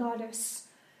external goddess.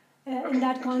 In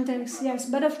that context, yes.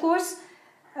 But of course,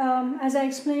 as I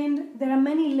explained, there are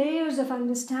many layers of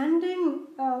understanding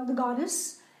the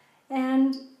goddess,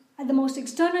 and at the most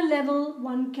external level,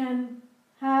 one can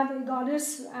have a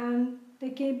goddess and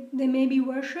they may be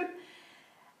worshipped.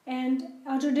 And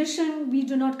our tradition, we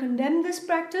do not condemn this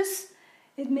practice.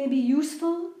 It may be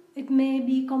useful, it may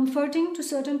be comforting to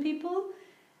certain people.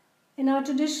 In our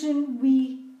tradition,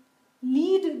 we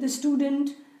lead the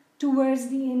student towards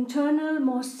the internal,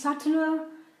 more subtler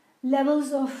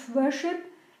levels of worship,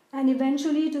 and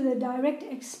eventually to the direct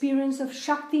experience of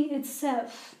Shakti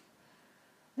itself,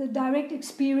 the direct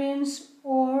experience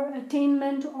or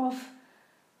attainment of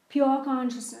pure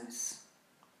consciousness.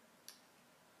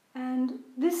 And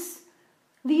these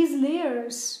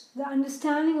layers, the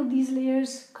understanding of these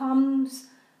layers comes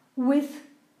with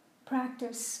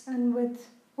practice and with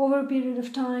over a period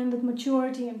of time, with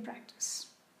maturity and practice.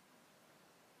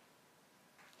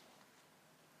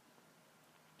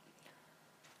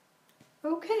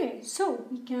 Okay, so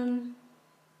we can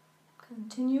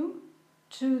continue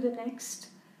to the next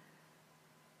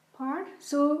part.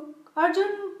 So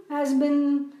Arjun has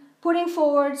been putting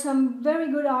forward some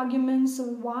very good arguments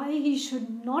on why he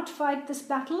should not fight this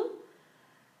battle,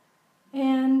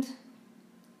 and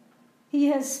he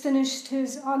has finished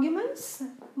his arguments,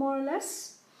 more or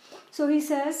less. So he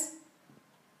says,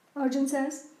 Arjun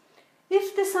says,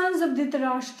 if the sons of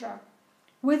Dhritarashtra,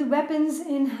 with weapons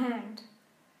in hand,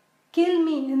 kill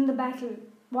me in the battle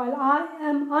while I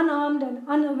am unarmed and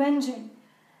unavenging,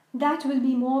 that will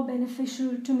be more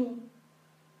beneficial to me.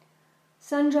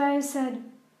 Sanjaya said,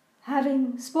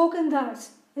 having spoken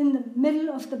thus in the middle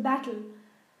of the battle,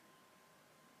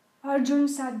 Arjun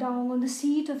sat down on the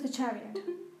seat of the chariot,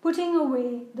 putting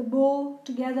away the bow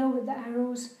together with the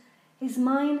arrows, his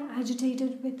mind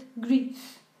agitated with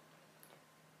grief.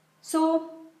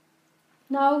 So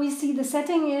now we see the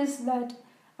setting is that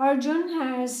Arjun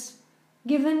has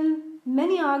given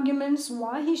many arguments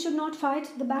why he should not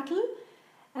fight the battle,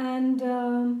 and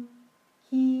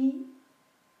he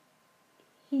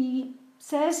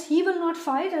says he will not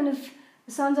fight, and if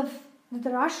the sons of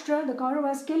Dhritarashtra, the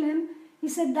Kauravas, kill him, he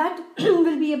said that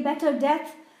will be a better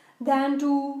death than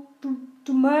to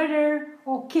murder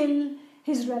or kill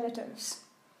his relatives.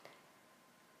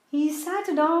 He sat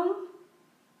down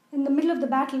in the middle of the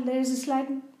battle. There is a slight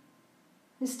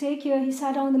mistake here. He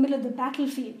sat down in the middle of the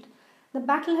battlefield. The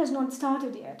battle has not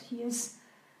started yet.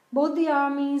 Both the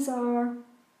armies are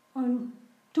on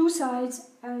two sides,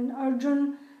 and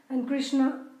Arjun and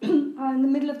Krishna are in the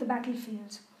middle of the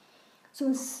battlefield.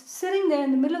 So sitting there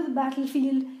in the middle of the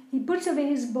battlefield, he puts away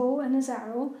his bow and his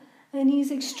arrow, and he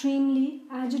is extremely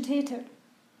agitated.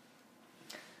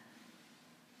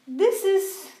 This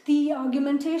is the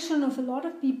argumentation of a lot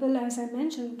of people, as I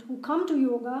mentioned, who come to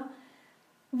yoga.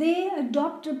 They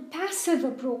adopt a passive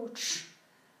approach.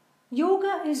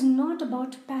 Yoga is not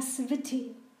about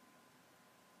passivity.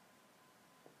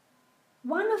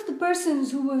 One of the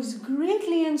persons who was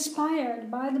greatly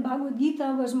inspired by the Bhagavad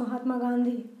Gita was Mahatma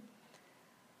Gandhi.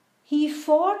 He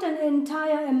fought an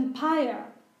entire empire.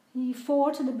 He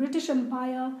fought the British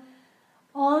Empire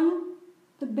on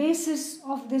the basis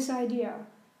of this idea,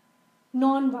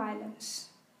 non-violence.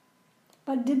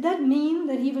 But did that mean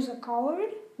that he was a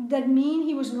coward? Did that mean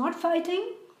he was not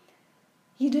fighting?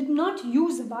 He did not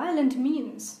use violent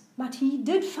means, but he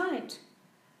did fight.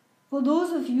 For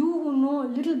those of you who know a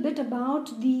little bit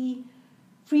about the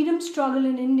freedom struggle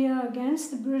in India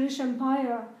against the British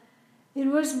Empire, it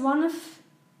was one of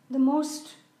the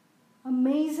most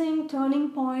amazing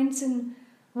turning points in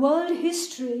world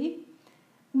history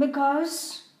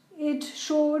because it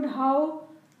showed how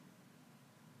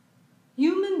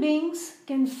human beings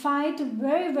can fight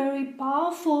very, very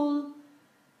powerful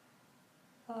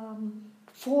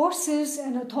forces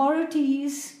and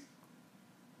authorities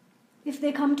if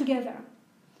they come together.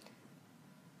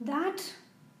 That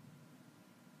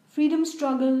freedom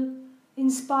struggle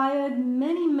inspired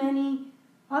many, many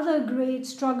other great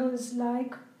struggles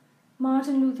like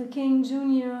Martin Luther King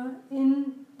Jr.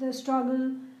 in the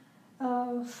struggle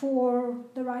for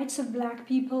the rights of black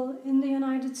people in the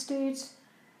United States,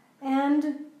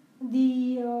 and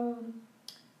the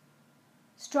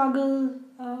struggle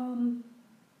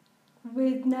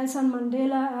with Nelson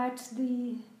Mandela at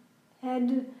the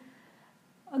head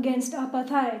against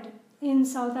apartheid in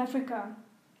South Africa,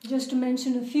 just to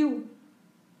mention a few.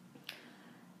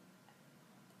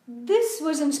 This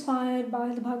was inspired by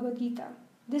the Bhagavad Gita,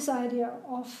 this idea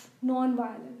of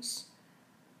non-violence.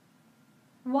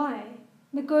 Why?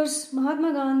 Because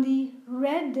Mahatma Gandhi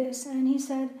read this and he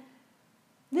said,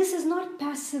 this is not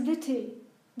passivity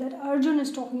that Arjuna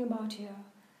is talking about here.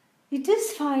 It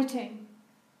is fighting.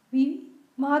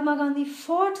 Mahatma Gandhi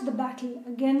fought the battle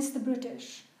against the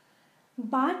British,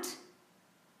 but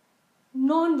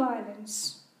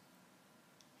non-violence.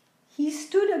 He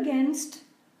stood against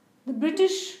the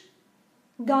British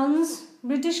guns,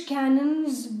 British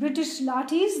cannons, British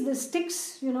lathis, the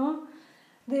sticks,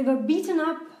 they were beaten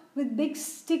up with big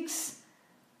sticks,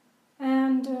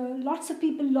 and lots of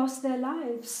people lost their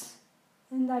lives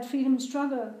in that freedom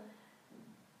struggle.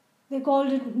 They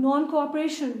called it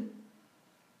non-cooperation.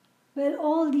 Well,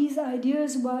 all these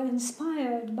ideas were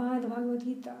inspired by the Bhagavad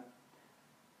Gita,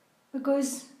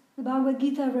 because the Bhagavad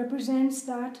Gita represents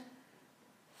that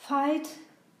fight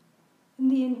in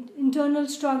the internal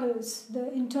struggles,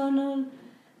 the internal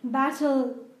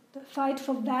battle, the fight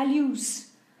for values,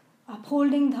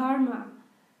 upholding dharma.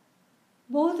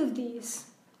 Both of these,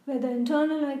 whether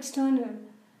internal or external,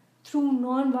 through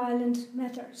non-violent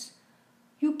methods.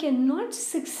 You cannot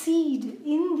succeed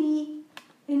in the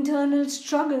internal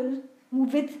struggle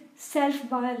with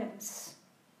self-violence.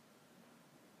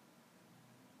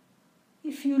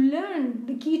 If you learn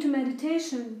the key to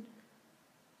meditation,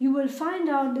 you will find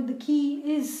out that the key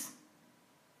is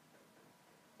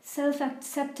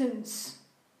self-acceptance,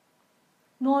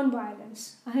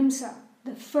 non-violence, ahimsa,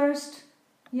 the first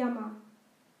yama.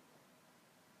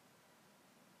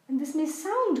 And this may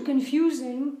sound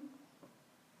confusing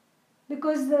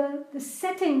because the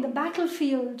setting, the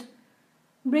battlefield,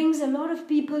 brings a lot of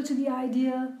people to the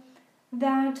idea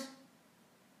that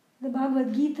the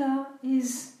Bhagavad Gita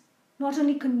is not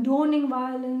only condoning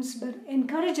violence but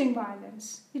encouraging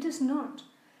violence. It is not.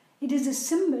 It is a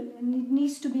symbol and it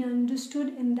needs to be understood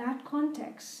in that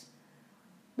context.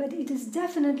 But it is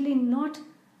definitely not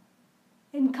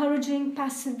encouraging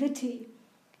passivity.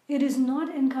 It is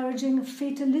not encouraging a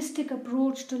fatalistic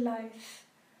approach to life.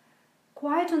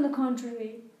 Quite on the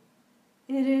contrary,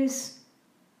 it is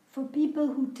for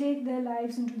people who take their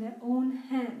lives into their own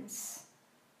hands.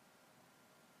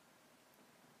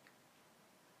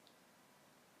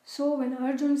 So when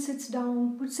Arjuna sits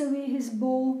down, puts away his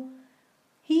bow,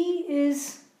 he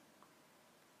is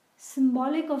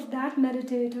symbolic of that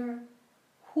meditator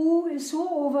who is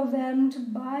so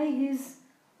overwhelmed by his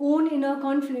own inner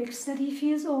conflicts that he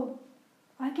feels, oh,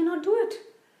 I cannot do it.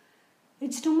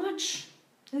 It's too much.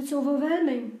 It's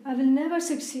overwhelming. I will never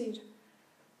succeed.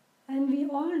 And we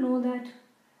all know that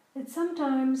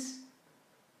sometimes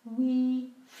we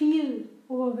feel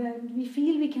overwhelmed. We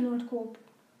feel we cannot cope.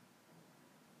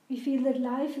 We feel that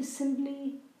life is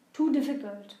simply too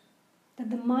difficult, that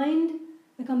the mind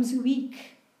becomes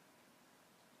weak.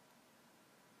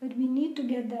 But we need to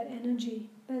get that energy,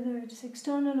 whether it's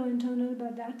external or internal,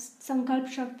 but that's Sankalp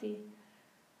Shakti.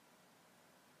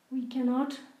 We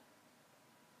cannot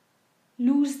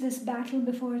lose this battle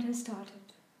before it has started.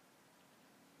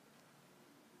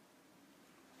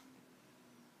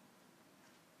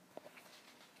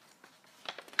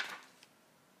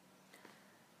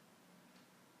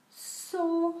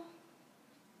 So,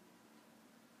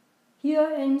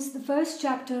 here ends the first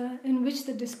chapter in which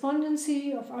the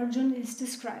despondency of Arjuna is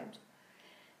described.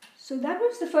 So that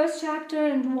was the first chapter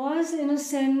and was, in a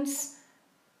sense,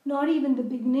 not even the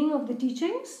beginning of the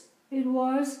teachings. It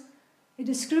was a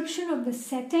description of the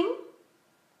setting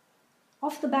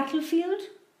of the battlefield.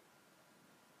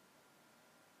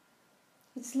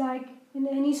 It's like in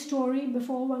any story,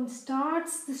 before one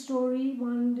starts the story,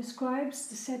 one describes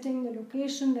the setting, the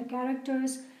location, the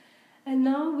characters, and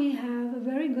now we have a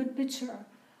very good picture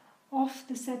of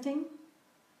the setting,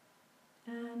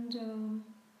 and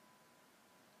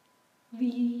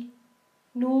we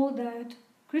know that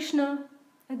Krishna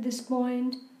at this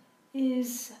point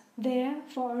is there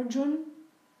for Arjun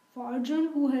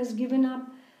who has given up,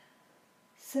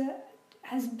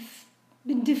 has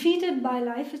been defeated by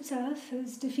life itself,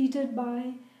 is defeated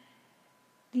by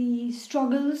the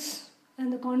struggles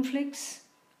and the conflicts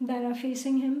that are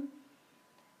facing him,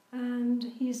 and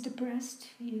he is depressed,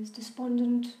 he is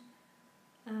despondent,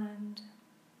 and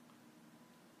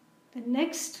the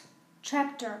next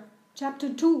chapter, chapter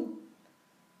 2,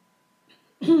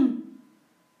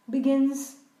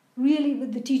 begins really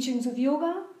with the teachings of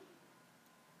yoga.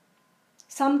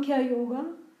 Samkhya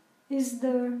Yoga is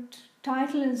the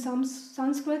title in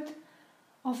Sanskrit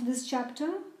of this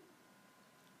chapter,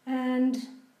 and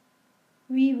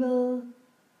we will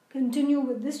continue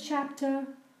with this chapter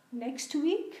next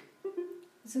week.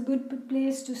 It's a good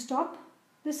place to stop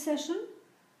this session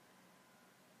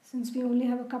since we only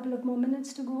have a couple of more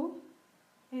minutes to go,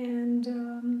 and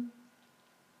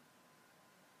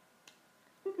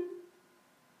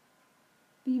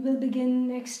we will begin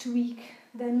next week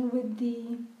then with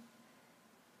the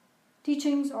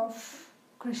teachings of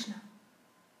Krishna.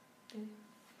 Okay.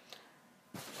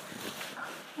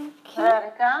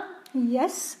 Radhika,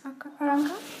 Yes,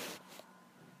 Aranka?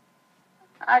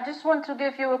 I just want to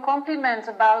give you a compliment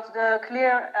about the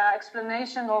clear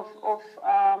explanation of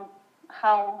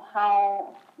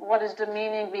what is the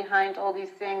meaning behind all these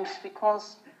things,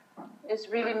 because it's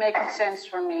really making sense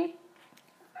for me.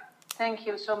 Thank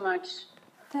you so much.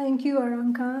 Thank you,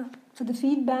 Aranka, for the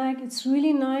feedback. It's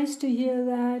really nice to hear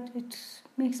that. It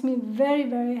makes me very,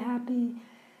 very happy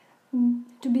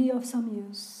to be of some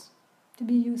use, to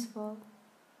be useful.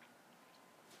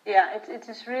 Yeah, it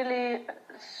is really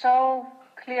so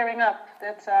clearing up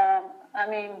that,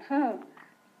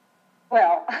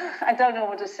 well, I don't know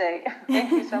what to say.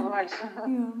 Thank you so much.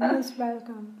 You're most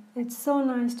welcome. It's so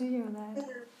nice to hear that.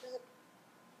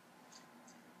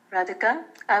 Radhika,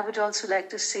 I would also like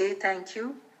to say thank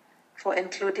you for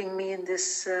including me in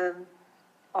this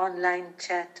online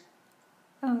chat.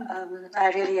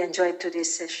 I really enjoyed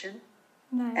today's session.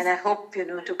 Nice. And I hope,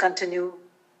 to continue.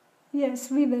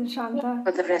 Yes, we will, Shanta.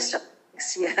 For the rest of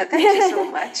this year. Thank you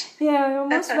so much. Yeah, you're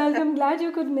most welcome. Glad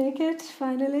you could make it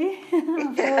finally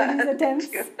after all these attempts.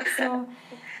 So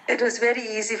it was very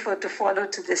easy to follow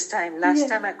to this time. Last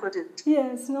time I couldn't.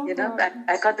 Yes, no problem.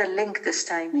 I got the link this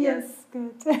time. Yes,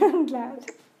 good. I'm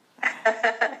glad.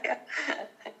 Yeah.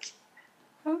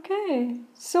 Okay,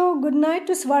 so good night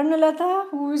to Swarnalata,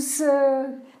 who's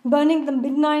burning the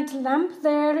midnight lamp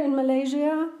there in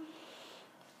Malaysia.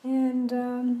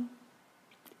 And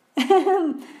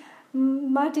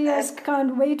Matthias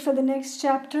can't wait for the next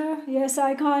chapter. Yes,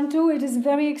 I can't too. It is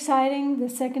very exciting, the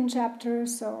second chapter,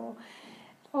 so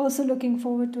also looking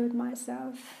forward to it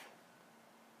myself.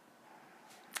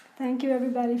 Thank you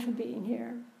everybody for being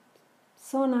here.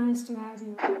 So nice to have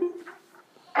you.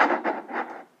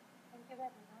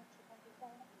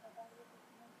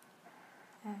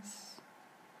 Yes.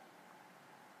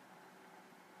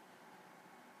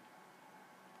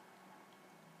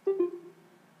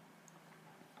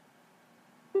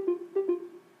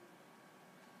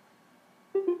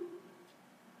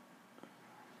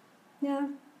 Yeah.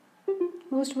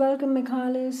 Most welcome,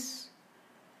 Michalis.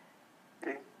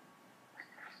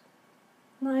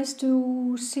 Nice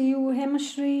to see you,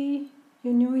 Hemashri.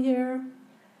 You're new here.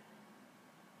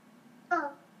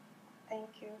 Thank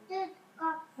you.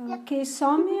 Okay,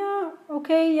 Soumya.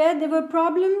 Okay, yeah, there were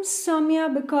problems,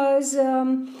 Soumya, because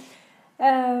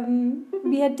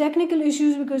we had technical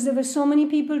issues because there were so many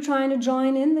people trying to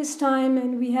join in this time,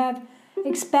 and we have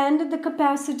expanded the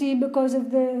capacity because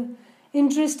of the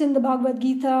interest in the Bhagavad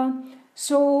Gita.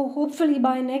 So hopefully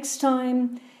by next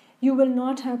time you will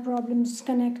not have problems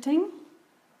connecting.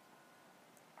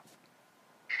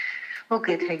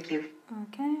 Okay, thank you.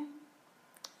 Okay.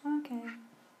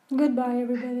 Goodbye,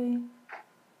 everybody.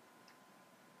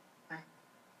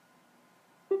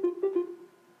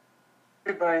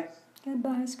 Goodbye.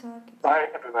 Goodbye, Scott. Bye,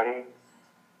 everybody.